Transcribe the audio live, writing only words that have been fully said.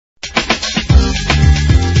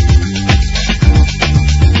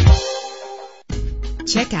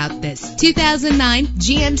Check out this 2009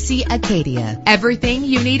 GMC Acadia. Everything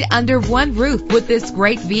you need under one roof with this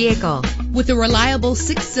great vehicle. With a reliable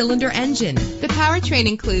 6-cylinder engine, the powertrain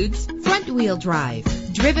includes front-wheel drive,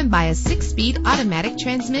 driven by a 6-speed automatic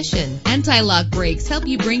transmission. Anti-lock brakes help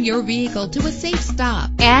you bring your vehicle to a safe stop.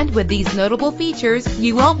 And with these notable features,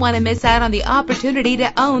 you won't want to miss out on the opportunity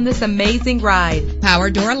to own this amazing ride. Power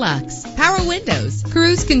door locks, power windows,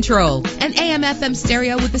 cruise control, an AM/FM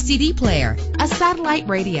stereo with a CD player, a satellite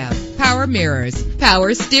radio, power mirrors,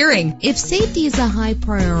 power steering. If safety is a high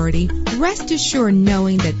priority, rest assured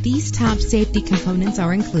knowing that these top safety components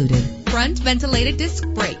are included: front ventilated disc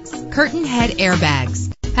brakes, curtain head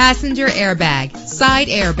airbags, passenger airbag, side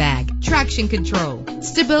airbag, traction control,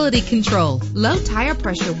 stability control, low tire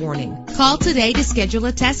pressure warning. Call today to schedule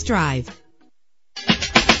a test drive.